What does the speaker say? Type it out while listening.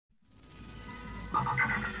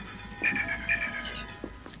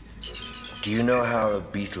Do you know how a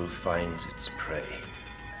beetle finds its prey?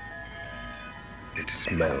 It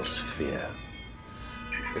smells fear.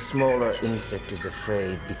 The smaller insect is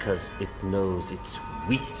afraid because it knows it's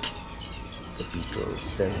weak. The beetle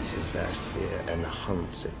senses that fear and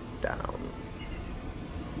hunts it down.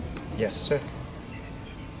 Yes, sir.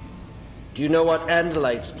 Do you know what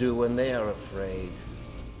Andalites do when they are afraid?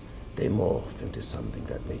 They morph into something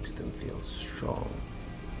that makes them feel strong.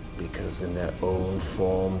 Because in their own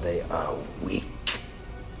form, they are weak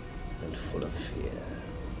and full of fear.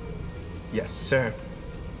 Yes, sir.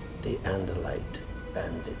 The Andalite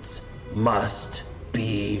bandits must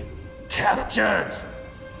be captured!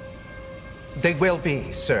 They will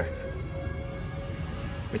be, sir.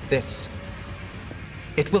 With this,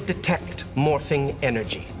 it will detect morphing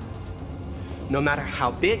energy. No matter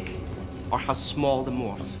how big or how small the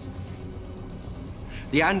morph.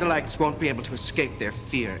 The Andalites won't be able to escape their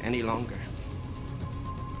fear any longer.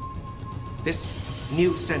 This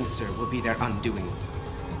new sensor will be their undoing.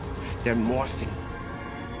 Their morphing.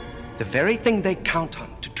 The very thing they count on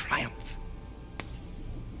to triumph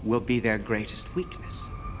will be their greatest weakness.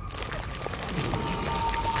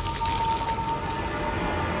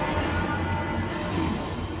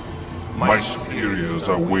 My superiors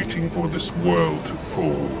are waiting for this world to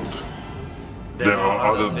fold. There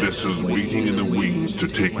are other vessels waiting in the wings to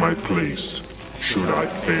take my place, should I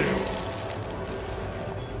fail.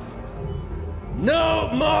 No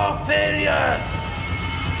more failures!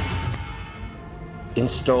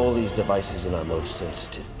 Install these devices in our most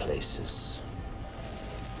sensitive places.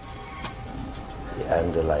 The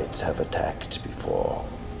Andalites have attacked before.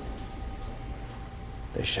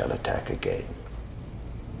 They shall attack again.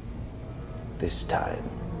 This time,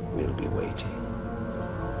 we'll be waiting.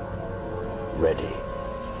 Ready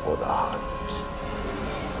for the hunt.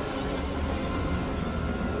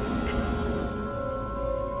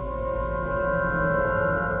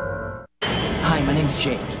 Hi, my name's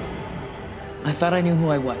Jake. I thought I knew who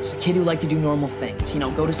I was, a kid who liked to do normal things. You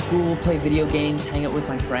know, go to school, play video games, hang out with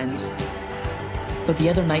my friends. But the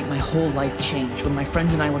other night, my whole life changed when my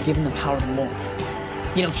friends and I were given the power to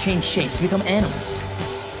morph. You know, change shapes, become animals.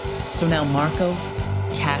 So now Marco,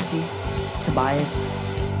 Cassie, Tobias,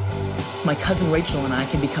 my cousin Rachel and I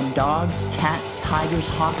can become dogs, cats, tigers,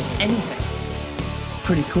 hawks, anything.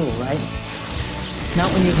 Pretty cool, right?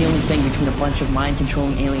 Not when you're the only thing between a bunch of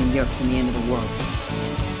mind-controlling alien yerks and the end of the world.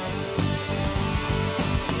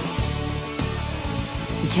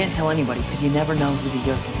 You can't tell anybody because you never know who's a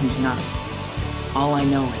yerk and who's not. All I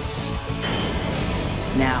know is,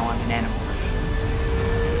 now I'm an Animorph.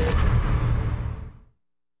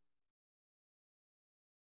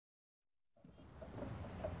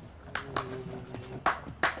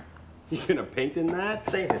 You gonna paint in that?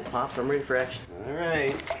 Save it, Pops. I'm ready for action. All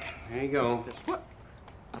right. There you go. What?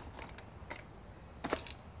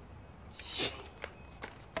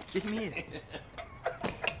 Give me it.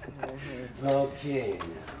 Okay.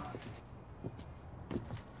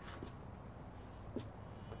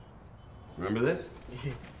 Remember this?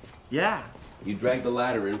 Yeah. You dragged the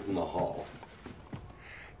ladder in from the hall.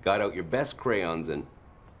 Got out your best crayons and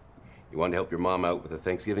you wanted to help your mom out with the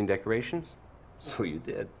Thanksgiving decorations? So you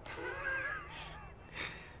did.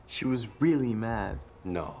 She was really mad.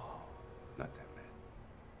 No, not that mad.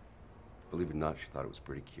 Believe it or not, she thought it was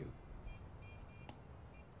pretty cute.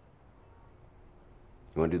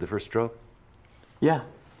 You want to do the first stroke? Yeah.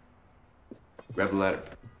 Grab the ladder.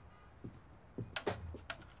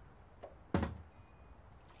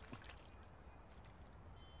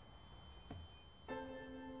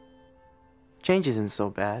 Change isn't so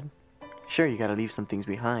bad. Sure, you gotta leave some things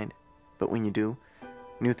behind. But when you do,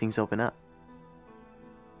 new things open up.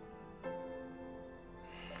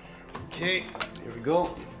 Okay, here we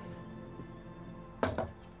go.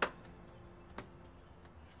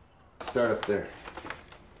 Start up there.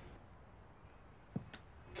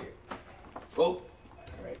 Okay. Oh, all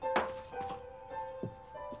right.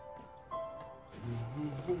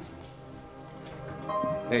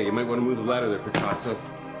 Hey, you might want to move the ladder there, Picasso.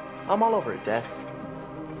 I'm all over it, Dad.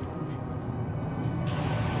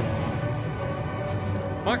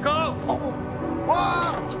 Marco! Oh!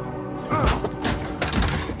 Whoa!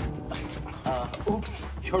 Oops.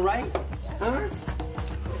 You all right? Huh?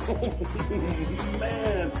 Oh,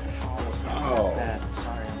 man. Oh. Dad,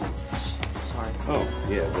 sorry. Sorry. Oh,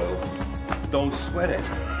 yeah, well, don't sweat it.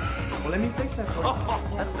 Well, let me fix that for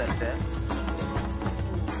you. That's better, Dad.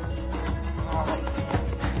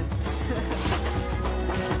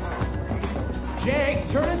 Jake,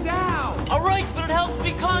 turn it down! All right, but it helps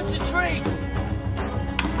me concentrate.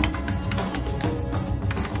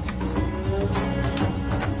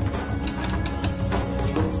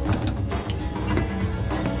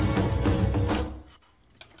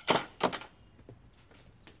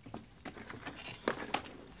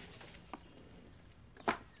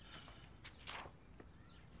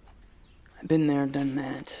 Been there, done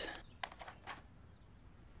that.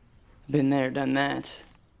 Been there, done that.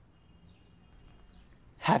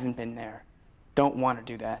 Haven't been there. Don't want to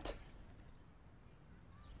do that.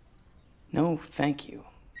 No, thank you.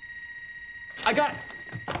 I got it!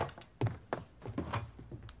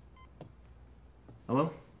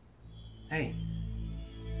 Hello? Hey.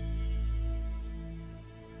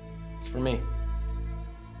 It's for me.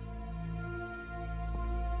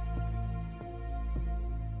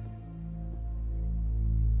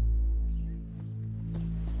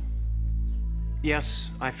 Yes,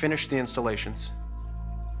 I finished the installations.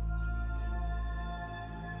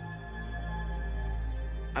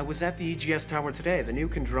 I was at the EGS tower today. The new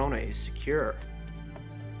Kendrona is secure.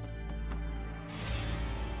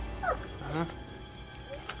 Uh-huh.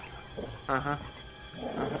 Uh-huh.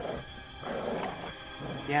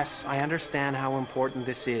 Yes, I understand how important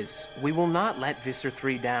this is. We will not let Visser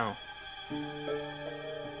 3 down.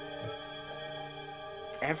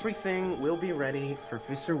 Everything will be ready for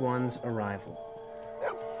Visser 1's arrival.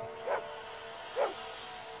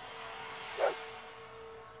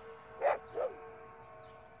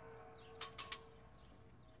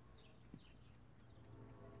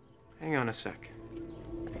 Hang on a sec.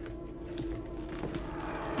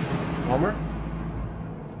 Homer?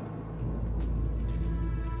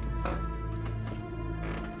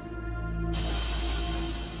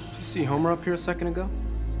 Did you see Homer up here a second ago?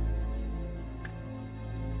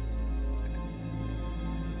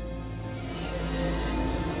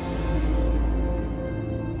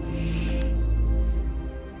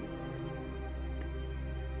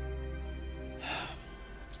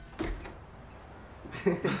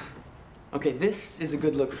 Okay, this is a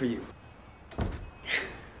good look for you.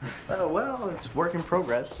 Well, it's work in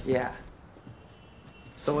progress. Yeah.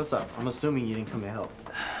 So what's up? I'm assuming you didn't come to help.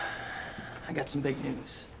 I got some big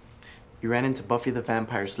news. You ran into Buffy the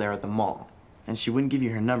Vampire Slayer at the mall, and she wouldn't give you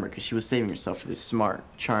her number because she was saving herself for this smart,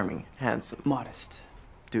 charming, handsome, Modest.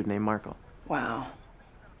 dude named Marco. Wow.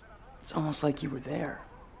 It's almost like you were there.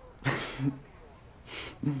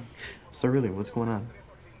 So really, what's going on?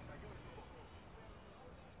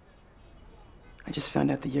 I just found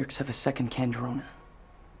out the Yerks have a second Kendrona.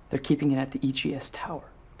 They're keeping it at the EGS tower.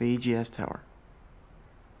 The EGS tower.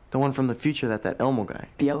 The one from the future that Elmo guy.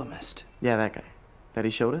 The Elemist. Yeah, that guy. That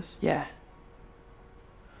he showed us? Yeah.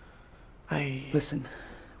 Listen,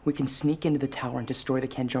 we can sneak into the tower and destroy the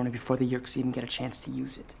Kendrona before the Yerks even get a chance to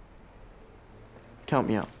use it. Count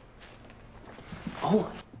me out. Hold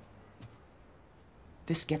on.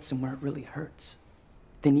 This gets them where it really hurts.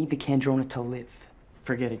 They need the Kendrona to live.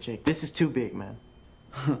 Forget it, Jake. This is too big, man.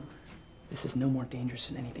 This is no more dangerous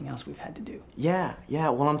than anything else we've had to do. Yeah,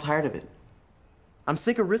 well, I'm tired of it. I'm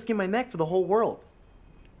sick of risking my neck for the whole world.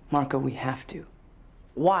 Marco, we have to.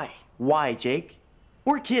 Why? Why, Jake?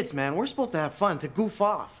 We're kids, man. We're supposed to have fun, to goof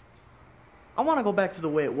off. I want to go back to the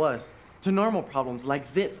way it was, to normal problems like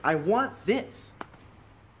zits. I want zits.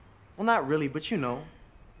 Well, not really, but you know.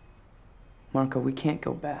 Marco, we can't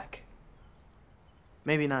go back.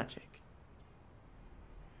 Maybe not, Jake.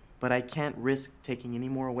 But I can't risk taking any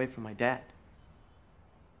more away from my dad.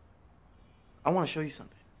 I want to show you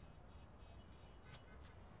something.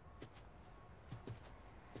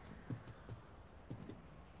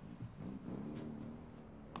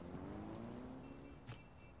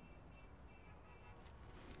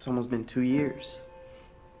 It's almost been 2 years,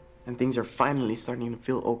 and things are finally starting to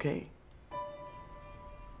feel okay.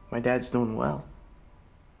 My dad's doing well,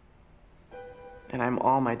 and I'm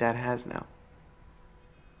all my dad has now.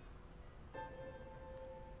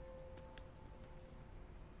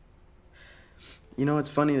 You know, it's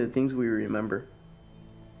funny the things we remember.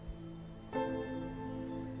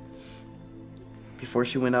 Before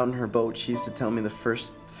she went out in her boat, she used to tell me the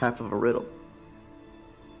first half of a riddle.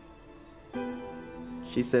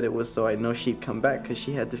 She said it was so I'd know she'd come back because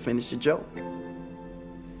she had to finish a joke.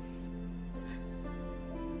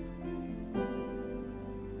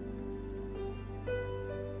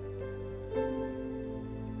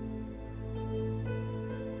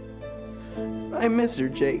 I miss her,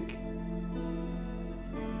 Jake.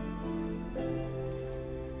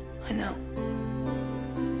 I know.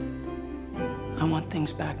 I want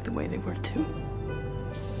things back the way they were too.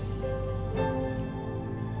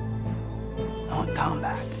 I want Tom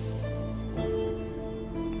back.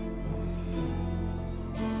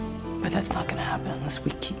 But that's not gonna happen unless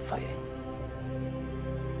we keep fighting.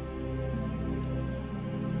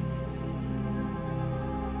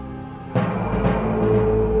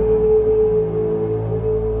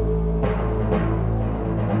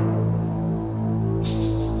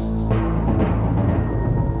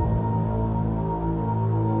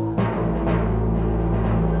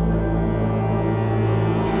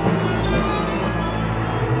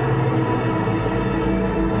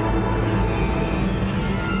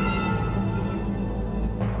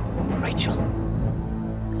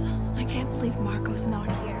 not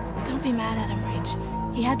here. Don't be mad at him,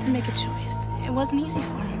 Rach. He had to make a choice. It wasn't easy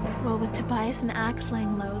for him. Well, with Tobias and Axe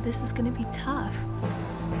laying low, this is gonna be tough.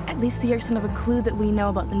 At least the Yerks don't have a clue that we know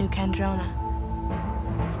about the new Kandrona.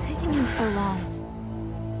 It's taking him so long.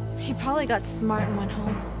 He probably got smart and went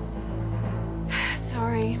home.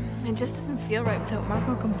 Sorry, it just doesn't feel right without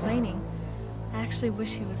Marco complaining. I actually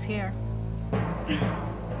wish he was here.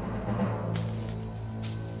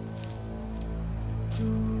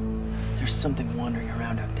 There's something wandering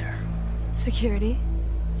around out there. Security?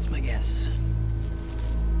 That's my guess.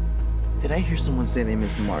 Did I hear someone say they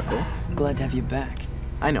miss Marco? Glad to have you back.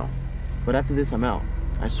 I know, but after this, I'm out.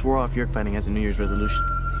 I swore off Yerk fighting as a New Year's resolution.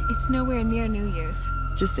 It's nowhere near New Year's.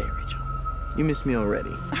 Just say it, Rachel. You miss me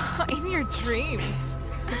already. In your dreams.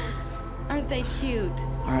 Aren't they cute?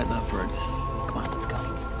 All right, lovebirds. Come on, let's go.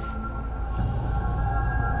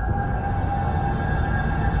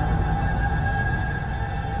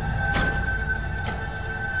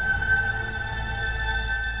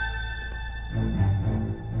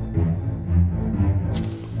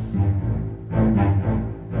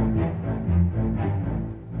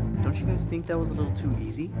 Don't you guys think that was a little too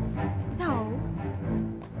easy? No.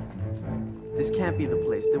 This can't be the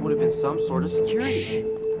place. There would have been some sort of security. Shh.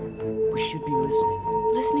 We should be listening.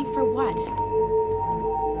 Listening for what?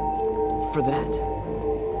 For that.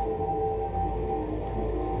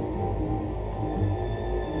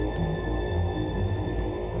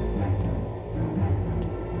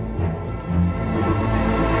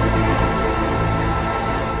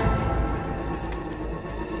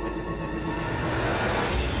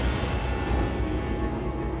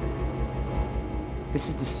 This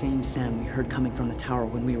is the same sound we heard coming from the tower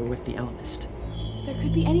when we were with the Elemist. There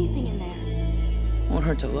could be anything in there. Won't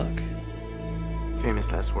hurt to look.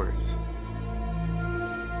 Famous last words.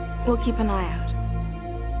 We'll keep an eye out.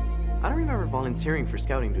 I don't remember volunteering for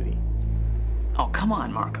scouting duty. Oh, come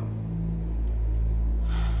on, Marco.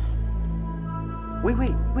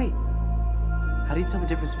 Wait. How do you tell the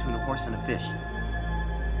difference between a horse and a fish?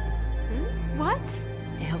 What?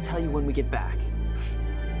 He'll tell you when we get back.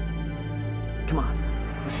 Come on,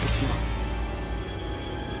 let's get smart.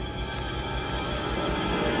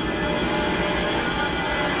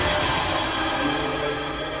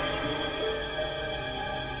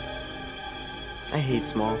 I hate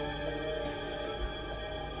small.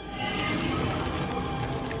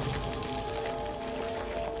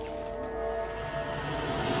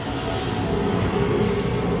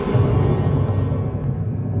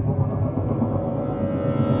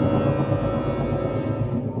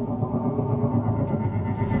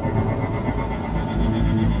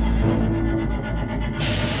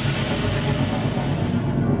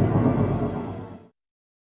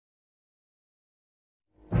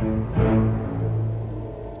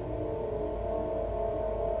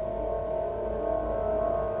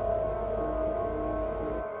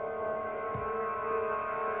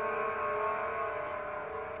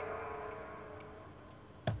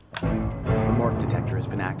 The morph detector has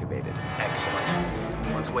been activated. Excellent.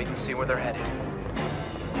 Let's wait and see where they're headed.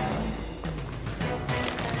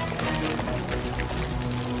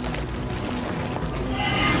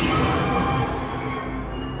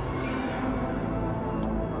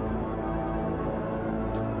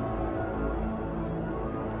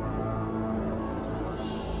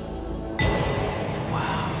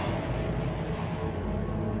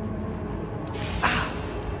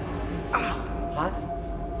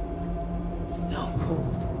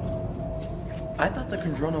 I thought the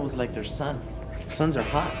Kandrona was like their sun. Suns are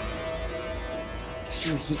hot.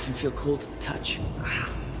 Extreme heat can feel cold to the touch.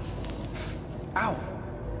 Ow!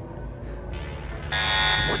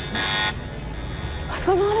 What's that? What's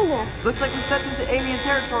going on in there? Looks like we stepped into alien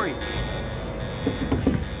territory.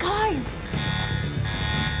 Guys!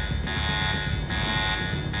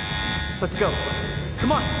 Let's go.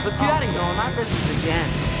 Come on, let's get out of here. No, not this again.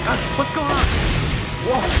 What's going on?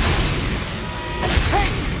 Whoa! Hey!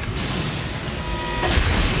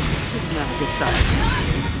 This is not a good sign.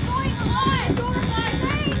 What's going on?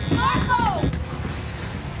 Wait, Marco!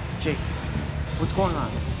 Jake, what's going on?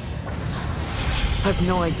 I have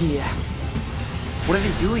no idea. What are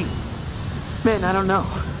they doing? Man, I don't know.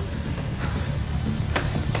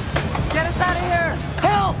 Get us out of here!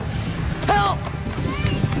 Help! Help!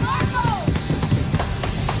 Marco!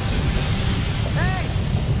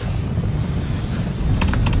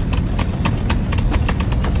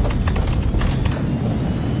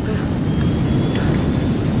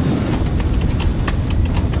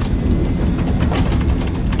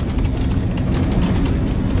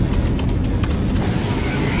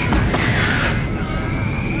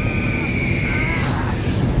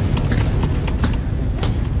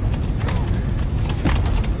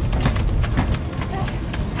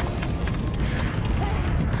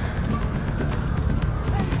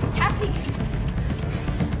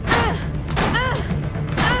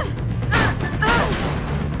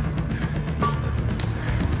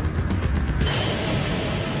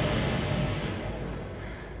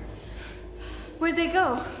 Where'd they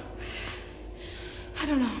go? I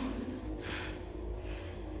don't know.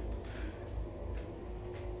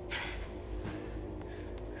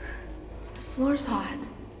 The floor's hot.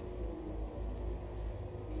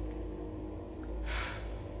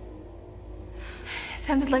 It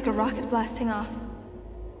sounded like a rocket blasting off.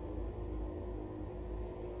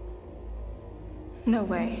 No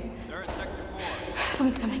way. They're at Sector 4.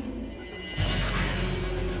 Someone's coming.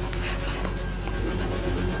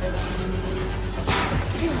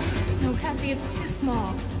 No, Cassie, it's too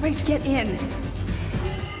small. Rach, get in.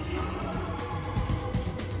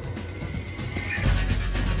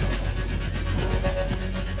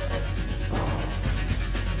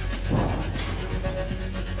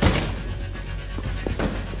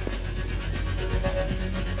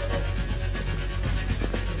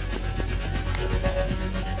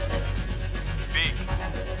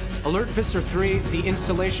 Alert Visser 3, the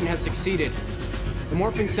installation has succeeded. The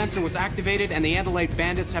morphing sensor was activated and the Andalite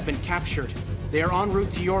bandits have been captured. They are en route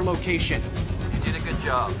to your location. You did a good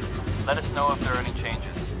job. Let us know if there are any changes.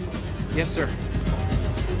 Yes, sir.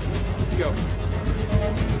 Let's go.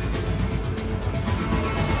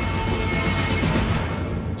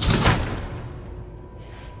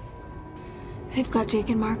 They've got Jake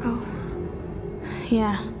and Marco.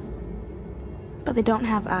 Yeah. But they don't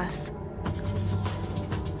have us.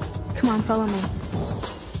 Come on, follow me.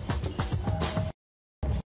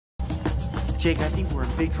 Jake, I think we're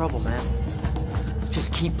in big trouble, man.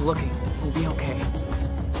 Just keep looking. We'll be okay.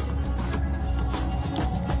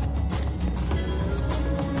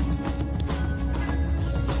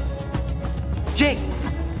 Jake!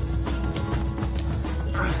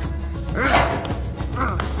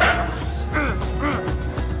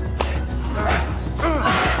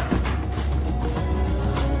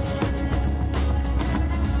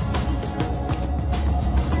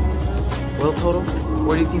 Well, Toto,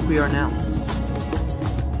 where do you think we are now?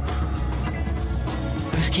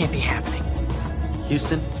 This can't be happening.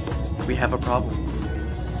 Houston, we have a problem.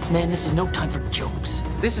 Man, this is no time for jokes.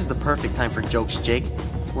 This is the perfect time for jokes, Jake.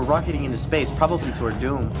 We're rocketing into space, probably to our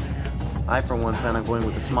doom. I, for one, plan on going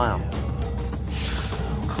with a smile.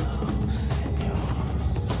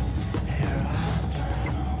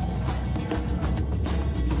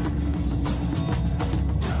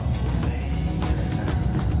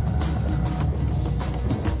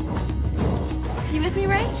 You with me,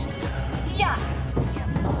 Rach? Yeah.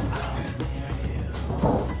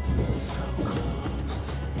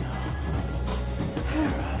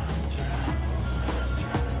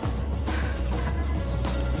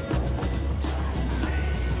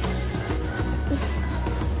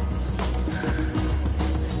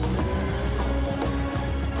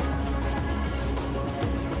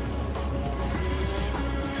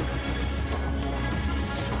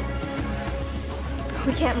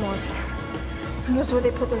 We can't morph. Who knows where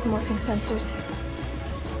they put those morphing sensors?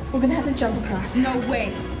 We're gonna have to jump across. No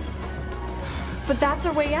way. But that's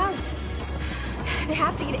our way out. They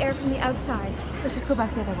have to get air from the outside. Let's just go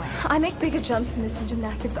back the other way. I make bigger jumps than this in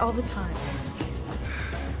gymnastics all the time.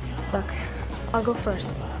 Look, I'll go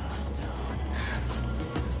first.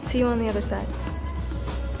 See you on the other side.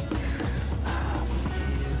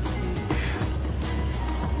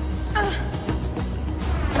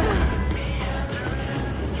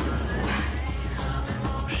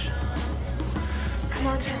 Come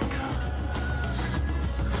on, Cass.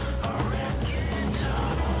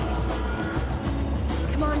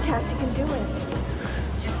 Come on, Cass, you can do it.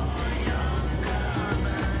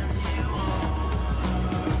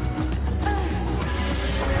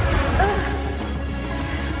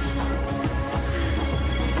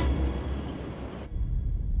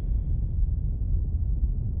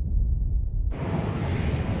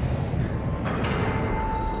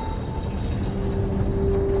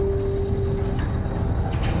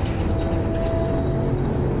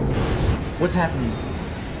 What's happening?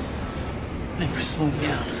 I think we're slowing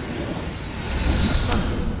down.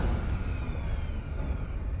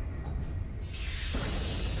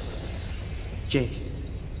 Jake,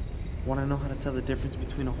 wanna know how to tell the difference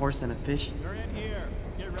between a horse and a fish? They're in here.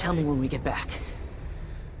 Get ready. Tell me when we get back.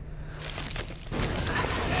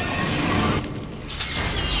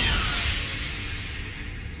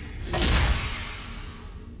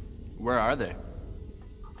 Where are they?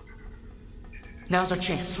 Now's our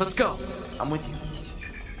chance. Let's go. I'm with you.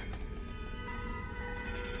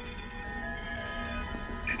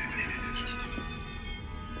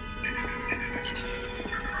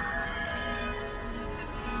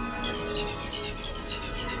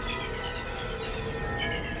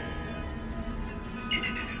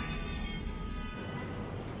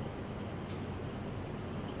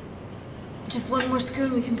 Just one more screw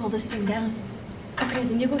and we can pull this thing down. Okay,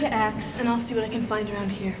 then you go get Axe, and I'll see what I can find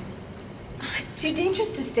around here. It's too dangerous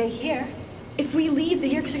to stay here. If we leave, the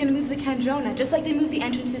Yeerks are gonna move the Kandrona, just like they moved the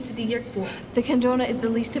entrances to the Yeerk pool. The Kandrona is the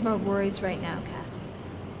least of our worries right now, Cass.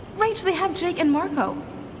 Rach, they have Jake and Marco.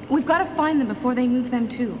 We've got to find them before they move them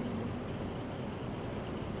too.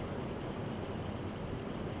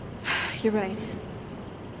 You're right.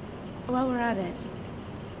 While we're at it,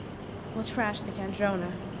 we'll trash the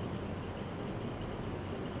Kandrona.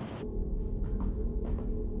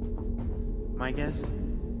 My guess?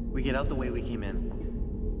 We get out the way we came in.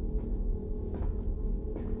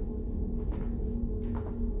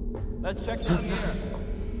 Let's check down here.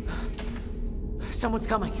 Someone's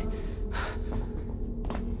coming.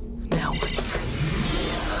 Now.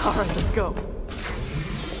 All right, let's go.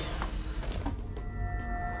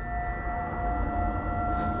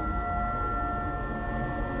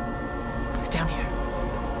 Down here.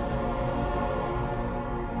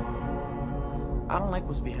 I don't like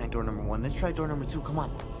what's behind door number 1. Let's try door number 2. Come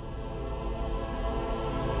on.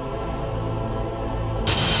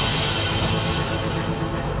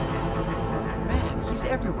 Man, he's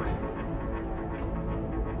everywhere.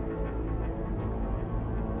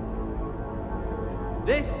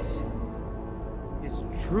 This is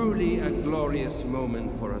truly a glorious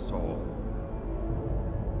moment for us all.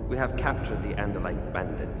 We have captured the Andalite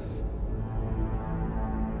bandits.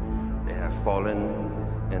 They have fallen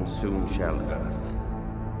and soon shall earth.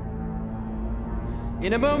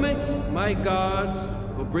 In a moment, my guards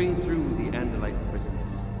will bring through the Andalite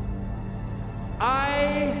prisoners.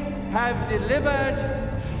 I have delivered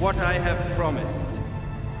what I have promised,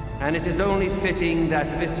 and it is only fitting that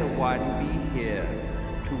Visser One be here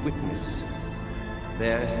to witness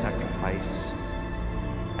their sacrifice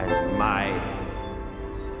and mine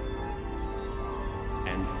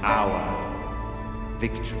and our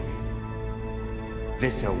victory.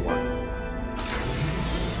 Visser One.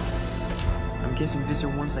 I'm guessing Visser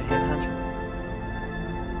One's the head hunter.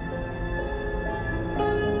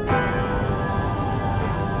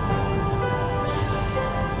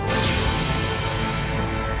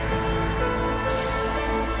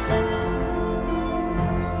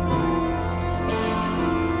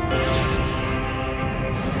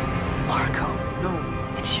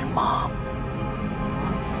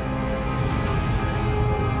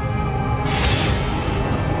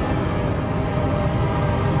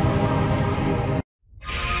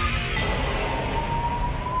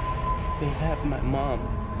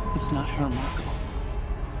 It's not her, Marco.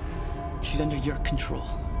 She's under your control.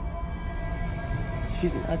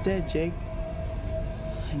 She's not dead, Jake.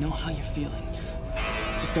 I know how you're feeling.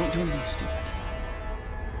 Just don't do anything stupid.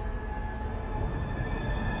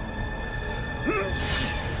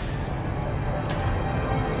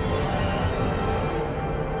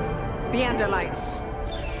 The Andalites.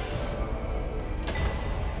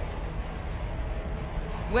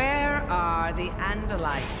 Where are the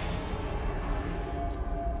Andalites?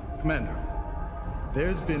 Commander,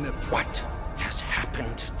 there's been a... What has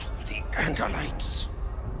happened to the Andalites?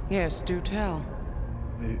 Yes, do tell.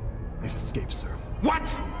 They've escaped, sir. What?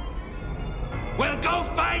 Well, go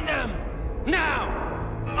find them! Now!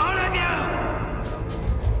 All of you!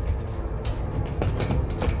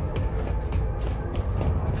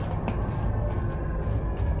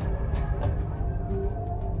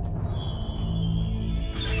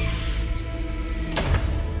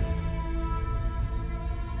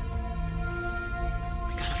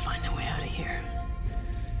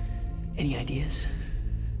 Any ideas?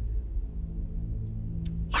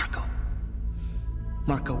 Marco.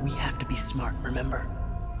 Marco, we have to be smart, remember?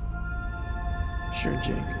 Sure,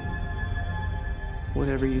 Jake.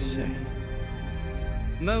 Whatever you say.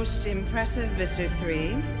 Most impressive, Visser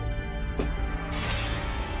 3.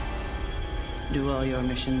 Do all your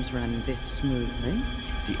missions run this smoothly?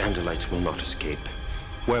 The Andalites will not escape.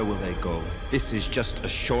 Where will they go? This is just a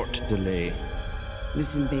short delay.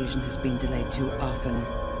 This invasion has been delayed too often.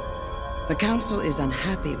 The Council is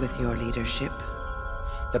unhappy with your leadership.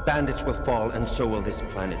 The bandits will fall, and so will this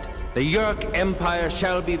planet. The Yeerk Empire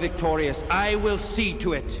shall be victorious. I will see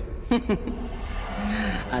to it.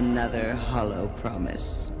 Another hollow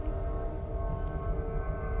promise.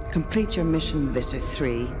 Complete your mission, Visser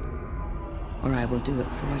 3, or I will do it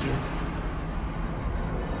for you.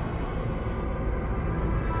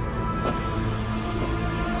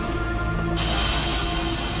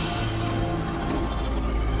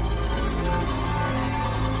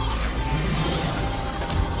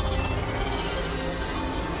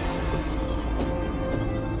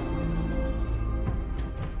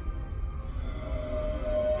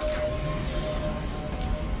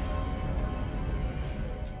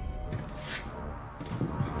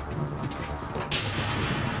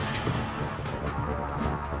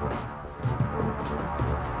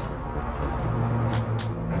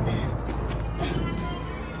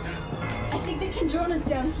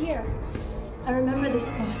 Here. I remember this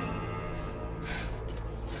spot.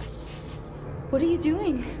 What are you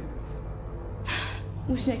doing?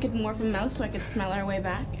 Wishing I could morph a mouse so I could smell our way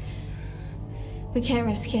back. We can't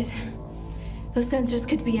risk it. Those sensors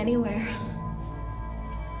could be anywhere.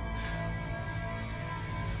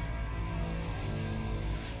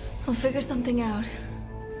 We'll figure something out.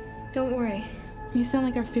 Don't worry. You sound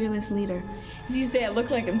like our fearless leader. If you say I look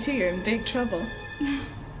like him too, you're in big trouble.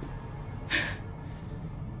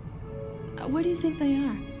 Where do you think they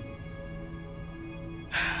are?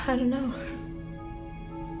 I don't know.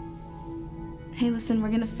 Hey, listen, we're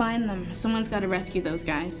gonna find them. Someone's gotta rescue those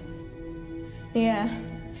guys. Yeah.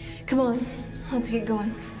 Come on, let's get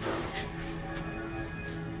going.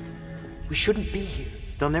 We shouldn't be here.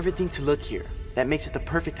 They'll never think to look here. That makes it the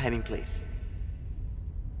perfect hiding place.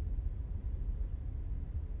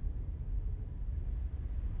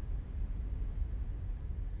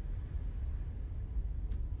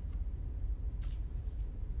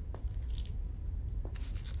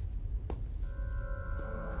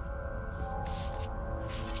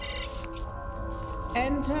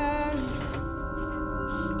 Enter.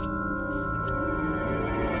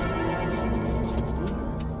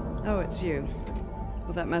 Oh, it's you.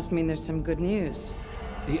 Well, that must mean there's some good news.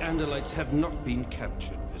 The Andalites have not been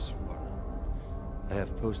captured, Visser One. I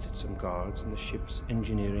have posted some guards in the ship's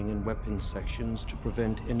engineering and weapons sections to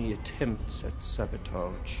prevent any attempts at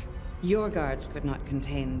sabotage. Your guards could not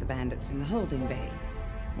contain the bandits in the holding bay.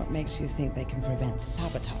 What makes you think they can prevent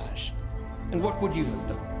sabotage? And what would you have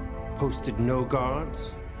done? Posted no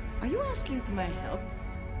guards? Are you asking for my help?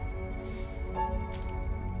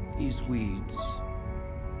 These weeds,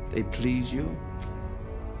 they please you?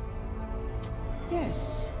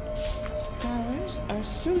 Yes. Flowers are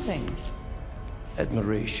soothing.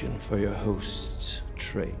 Admiration for your host's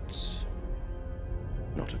traits.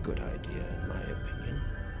 Not a good idea, in my opinion.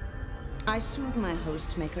 I soothe my host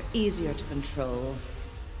to make her easier to control.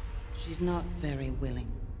 She's not very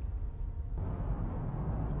willing.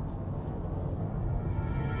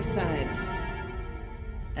 Besides,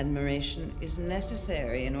 admiration is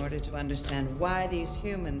necessary in order to understand why these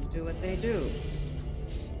humans do what they do.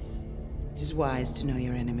 It is wise to know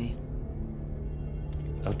your enemy.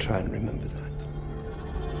 I'll try and remember that.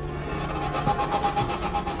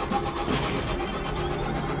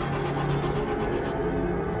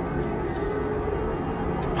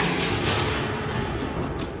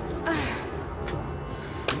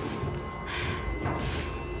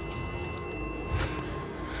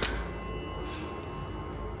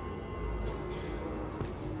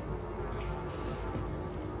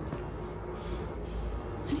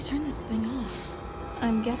 How do you turn this thing off?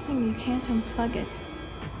 I'm guessing you can't unplug it.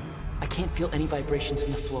 I can't feel any vibrations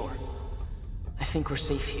in the floor. I think we're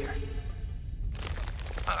safe here.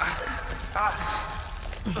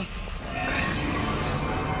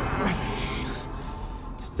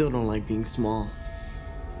 Still don't like being small.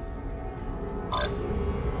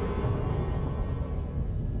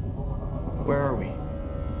 Where are we?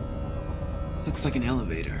 Looks like an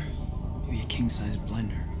elevator. Maybe a king-size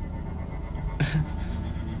blender.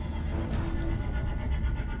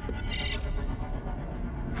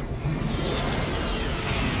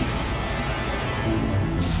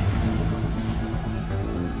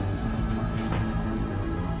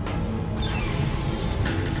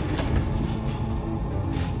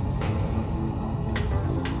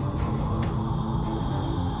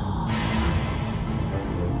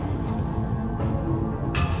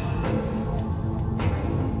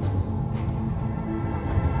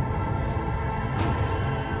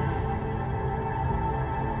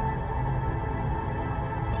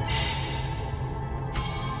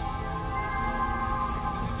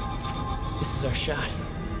 This is our shot.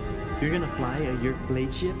 You're gonna fly a Yerk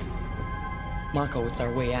blade ship? Marco, it's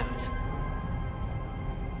our way out.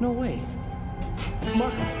 No way.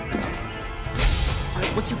 Marco.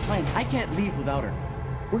 What's your plan? I can't leave without her.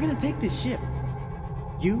 We're gonna take this ship.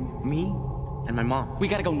 You, me, and my mom. We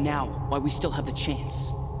gotta go now, while we still have the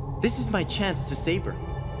chance. This is my chance to save her.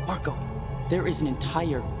 Marco, there is an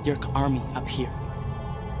entire Yerk army up here.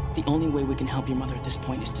 The only way we can help your mother at this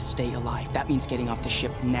point is to stay alive. That means getting off the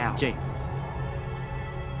ship now. Jake,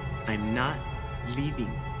 I'm not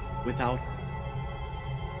leaving without her.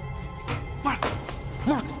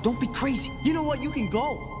 Marco, don't be crazy. You know what? You can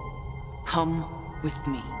go. Come with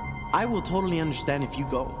me. I will totally understand if you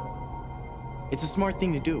go. It's a smart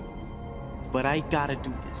thing to do. But I gotta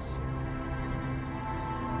do this.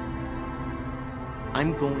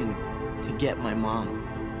 I'm going to get my mom.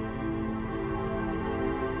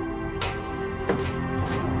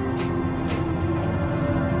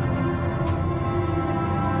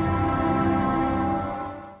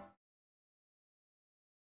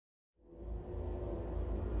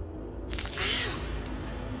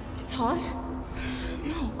 hot?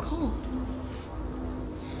 No, cold.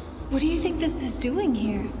 What do you think this is doing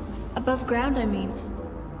here? Above ground, I mean.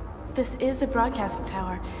 This is a broadcast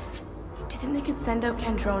tower. Do you think they could send out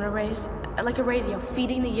Kandrona rays? Like a radio,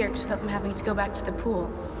 feeding the Yerks without them having to go back to the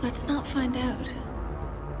pool? Let's not find out.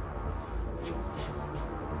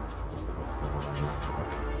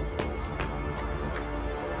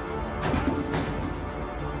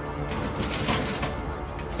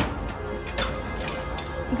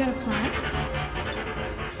 You got a plan?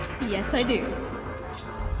 Yes, I do.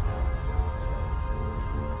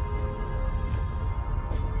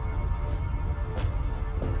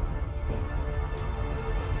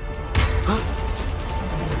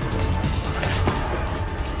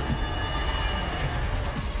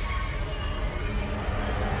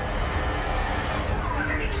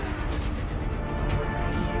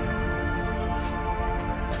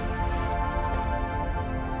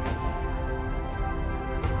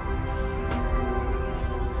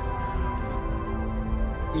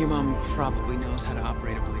 Your mom probably knows how to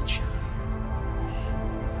operate a bleed ship.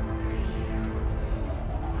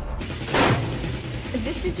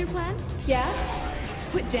 This is your plan? Yeah?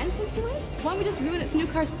 Put dents into it? Why don't we just ruin its new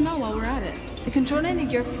car's smell while we're at it? The Kandrona in the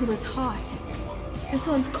Yerk pool is hot. This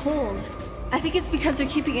one's cold. I think it's because they're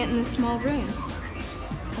keeping it in a small room.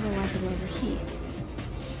 Otherwise it'll overheat.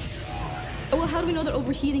 Oh, well, how do we know that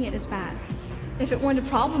overheating it is bad? If it weren't a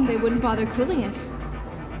problem, they wouldn't bother cooling it.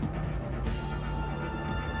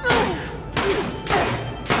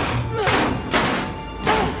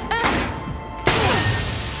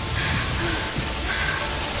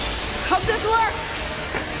 Hope this works!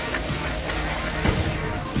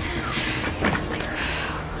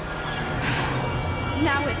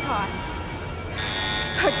 Now it's hot.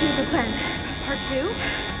 Part 2 of the plan. Part 2?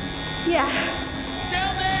 Yeah.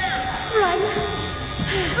 Down there! Run!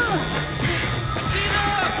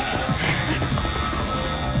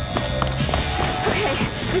 Okay,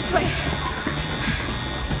 this way.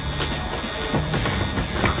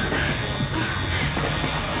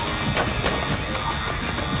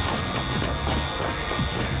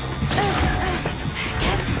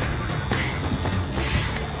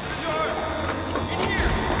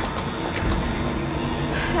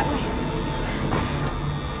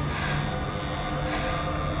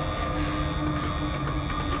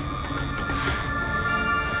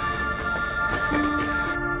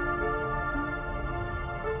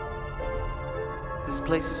 This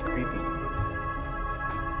place is creepy.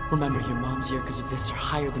 Remember, your mom's Yerkas of Vis are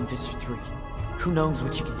higher than Visser 3. Who knows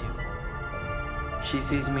what you can do? She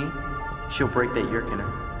sees me, she'll break that Yerk in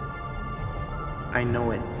her. I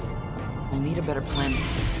know it. We'll need a better plan.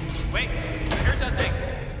 Wait, here's that thing.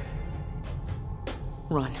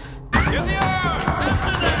 Run. Give the arm!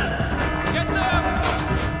 After that! Get them!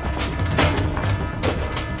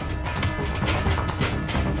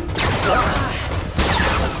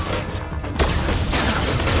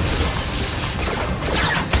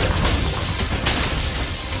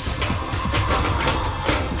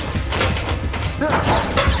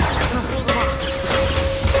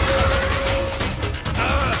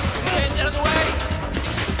 Get out of the way!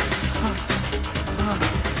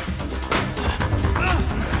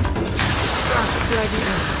 Good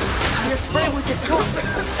idea. You're spraying with it. Go!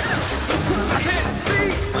 I can't see!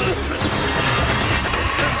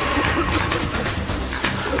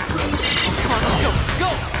 Come on, let's go! Go!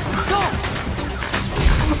 Go!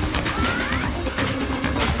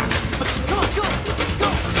 Come on, go! Go!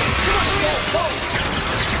 Come on, go! Go!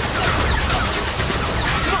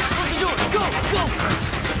 Come on, what are you doing? Go! Go!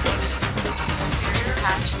 Exterior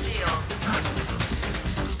hatch sealed.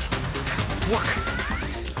 Work!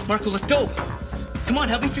 Marco, let's go! Come on,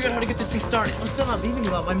 help me figure out how to get this thing started. I'm still not leaving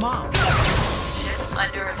without my mom. Ship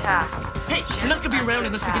under attack. Hey, we're not gonna be around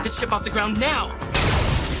unless we get this ship off the ground now!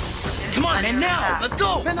 Come on, man, now! Let's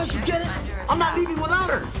go! Man, don't you get it? I'm not leaving without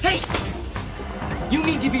her! Hey! You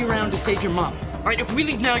need to be around to save your mom. Alright, if we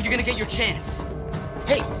leave now, you're gonna get your chance.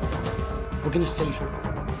 Hey! We're gonna save her.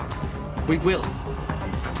 We will.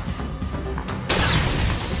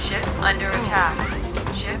 Ship under attack.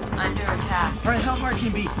 Ship under attack. Alright, how hard can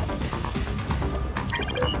it be?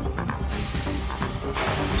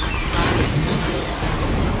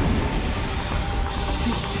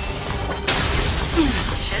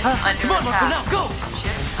 Ship under Come on, Marco, attack. now, go!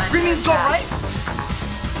 Ship under Green means go, attack. right?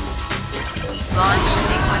 Launch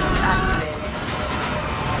sequence activated.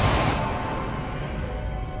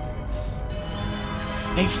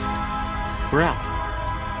 Hey, we're out.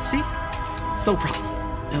 See? No problem.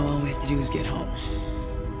 Now all we have to do is get home.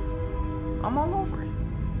 I'm all over it.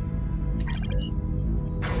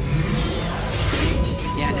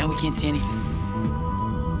 Yeah, now we can't see anything.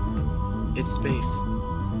 It's space.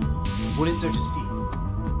 What is there to see?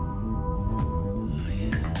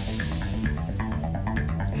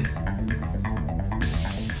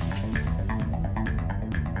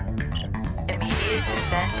 Immediate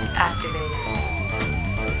descent activated.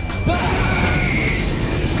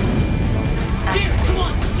 Steer! Come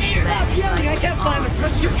on, steer! Stop yelling! I can't find the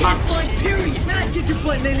press. You can't find period! Man, get your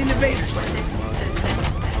blood alien invaders! System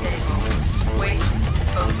disabled. Waste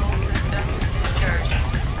disposal system discharged.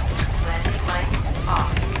 Landing lights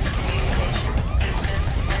off. Communication system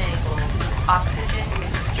enabled. Oxygen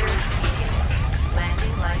mixture immediate.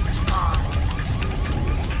 Landing lights on.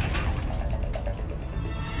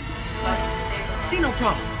 Button stabilized. See, no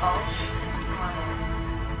problem. All systems on.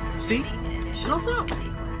 See? No problem.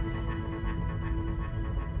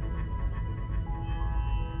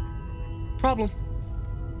 Problem.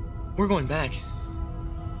 We're going back.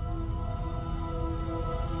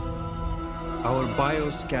 Our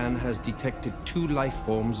bioscan has detected 2 life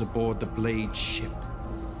forms aboard the Blade ship.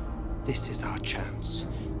 This is our chance.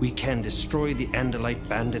 We can destroy the Andalite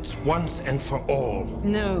bandits once and for all.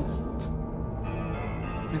 No.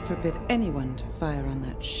 I forbid anyone to fire on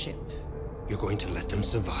that ship. You're going to let them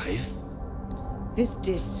survive? This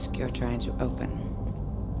disc you're trying to open.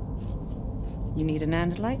 You need an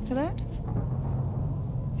Andalite for that?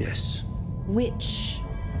 Yes. Which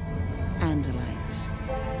Andalite?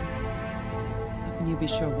 How can you be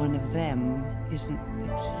sure one of them isn't the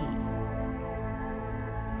key?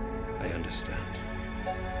 I understand.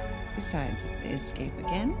 Besides, if they escape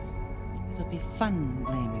again, it'll be fun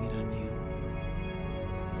blaming it on you.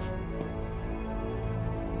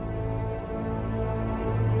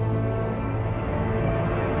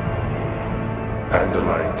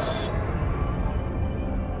 Andalites.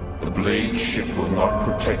 The Blade ship will not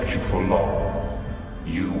protect you for long.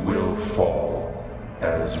 You will fall,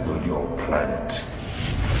 as will your planet.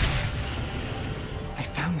 I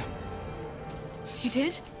found them. You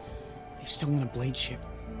did? They've stolen a Blade ship.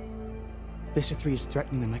 Visser 3 is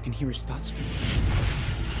threatening them. I can hear his thoughts speak.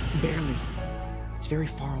 Barely. It's very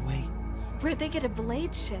far away. Where'd they get a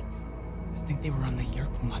Blade ship? I think they were on the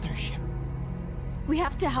Yerk mothership. We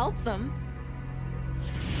have to help them.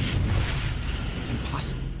 It's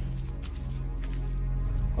impossible.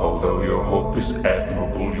 Although your hope is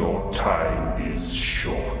admirable, your time is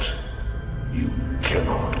short. You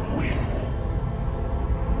cannot win.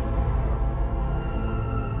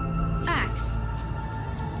 Axe.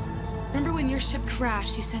 Remember when your ship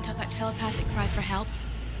crashed, you sent out that telepathic cry for help?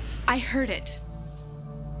 I heard it.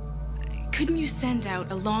 Couldn't you send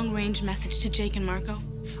out a long-range message to Jake and Marco?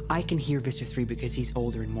 I can hear Visser 3 because he's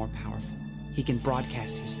older and more powerful. He can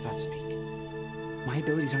broadcast his thought speak. My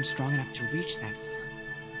abilities aren't strong enough to reach that far.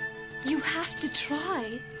 You have to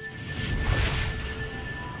try.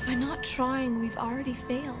 By not trying, we've already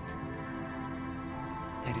failed.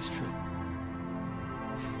 That is true.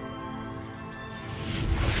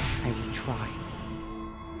 I will try.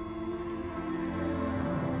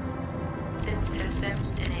 System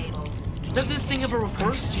enabled. Does this thing have a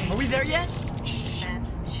reverse? Are we there yet?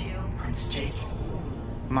 Defense shield. Prince Jake.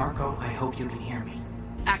 Marco, I hope you can hear me.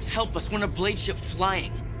 Axe, help us. We're in a Blade ship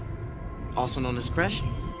flying. Also known as crashing.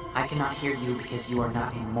 I cannot hear you because you are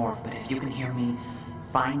not in Morph, but if you can hear me,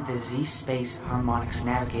 find the Z-Space Harmonics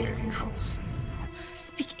Navigator controls.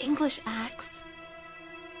 Speak English, Axe.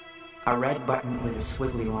 A red button with a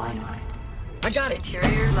squiggly line on it. I got it.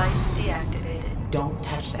 Interior lights deactivated. Don't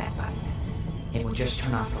touch that button. It will just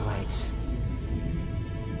turn off the lights.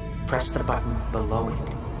 Press the button below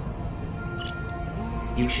it.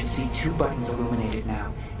 You should see 2 buttons illuminated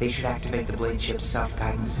now. They should activate the Blade ship's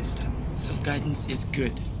self-guidance system. Self-guidance is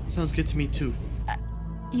good. Sounds good to me too.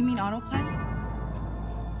 You mean autopilot?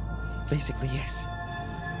 Basically, yes.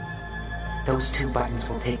 Those 2 buttons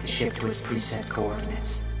will take the ship to its preset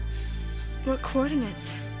coordinates. What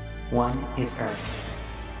coordinates? One is Earth.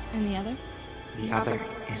 And the other? The other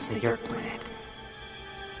is the Yerk planet.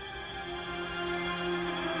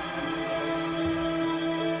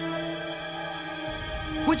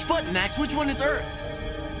 Which button, Axe? Which one is Earth?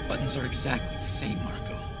 Buttons are exactly the same,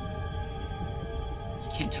 Marco. You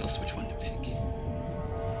can't tell us which one to pick.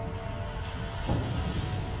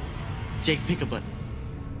 Jake, pick a button.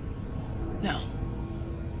 No.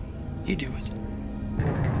 You do it.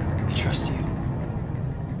 I trust you.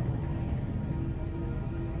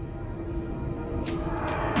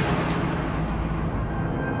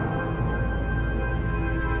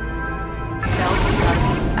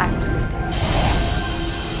 Self-guidance activated.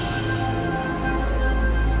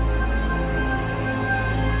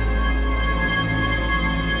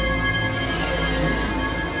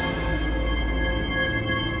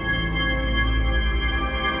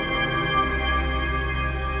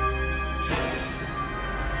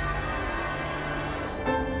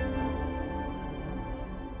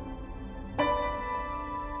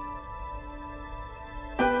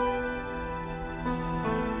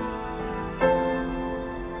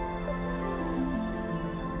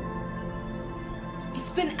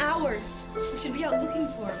 It's been hours. We should be out looking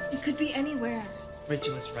for him. He could be anywhere.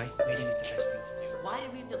 Rachel is right. Waiting is the best thing to do. Why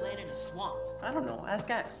did we have to land in a swamp? I don't know. Ask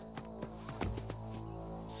Axe.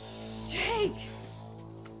 Jake!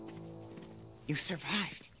 You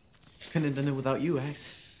survived. Couldn't have done it without you,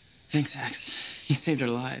 Axe. Thanks, Axe. You saved our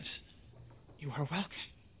lives. You are welcome.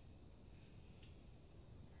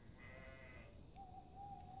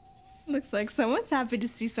 Looks like someone's happy to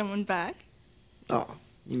see someone back. Oh,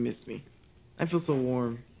 you missed me. I feel so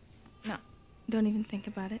warm. No, don't even think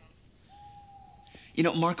about it. You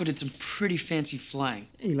know, Marco did some pretty fancy flying.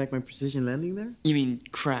 Hey, you like my precision landing there? You mean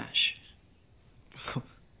crash?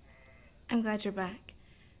 I'm glad you're back.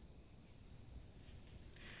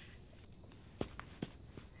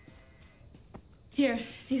 Here,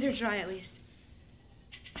 these are dry at least.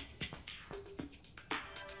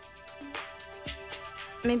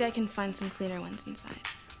 Maybe I can find some cleaner ones inside.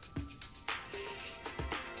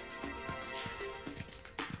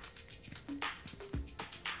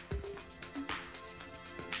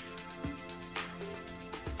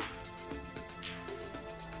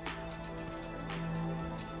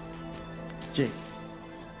 Jake.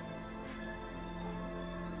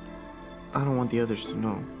 I don't want the others to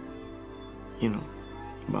know. You know,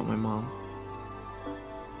 about my mom.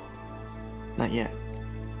 Not yet.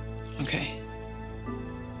 Okay.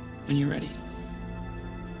 When you're ready.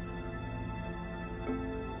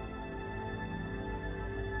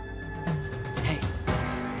 Hey.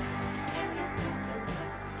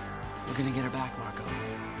 We're gonna get her back, Marco.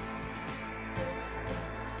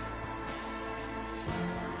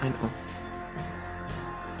 I know.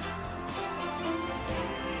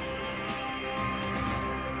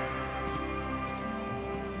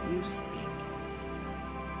 You stink.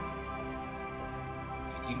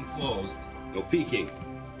 Keep them closed. No peeking.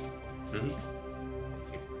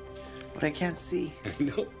 But I can't see.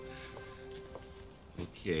 No.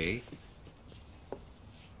 Okay.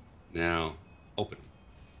 Now, open.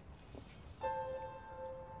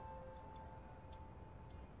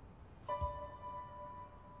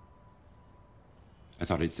 I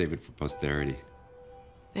thought I'd save it for posterity.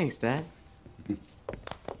 Thanks, Dad.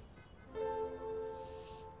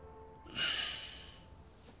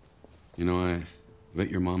 You know, I bet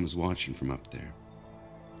your mom is watching from up there.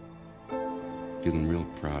 Feeling real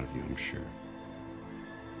proud of you, I'm sure.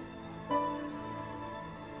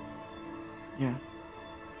 Yeah.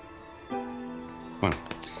 Come on.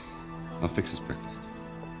 I'll fix this breakfast.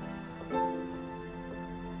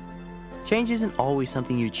 Change isn't always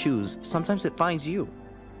something you choose. Sometimes it finds you.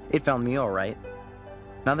 It found me, all right.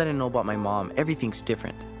 Now that I know about my mom, everything's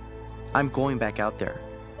different. I'm going back out there,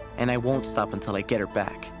 and I won't stop until I get her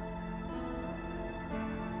back.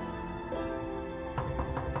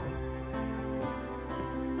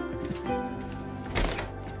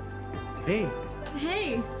 Hey.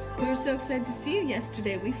 Hey, we were so excited to see you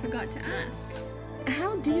yesterday, we forgot to ask.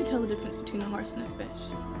 How do you tell the difference between a horse and a fish?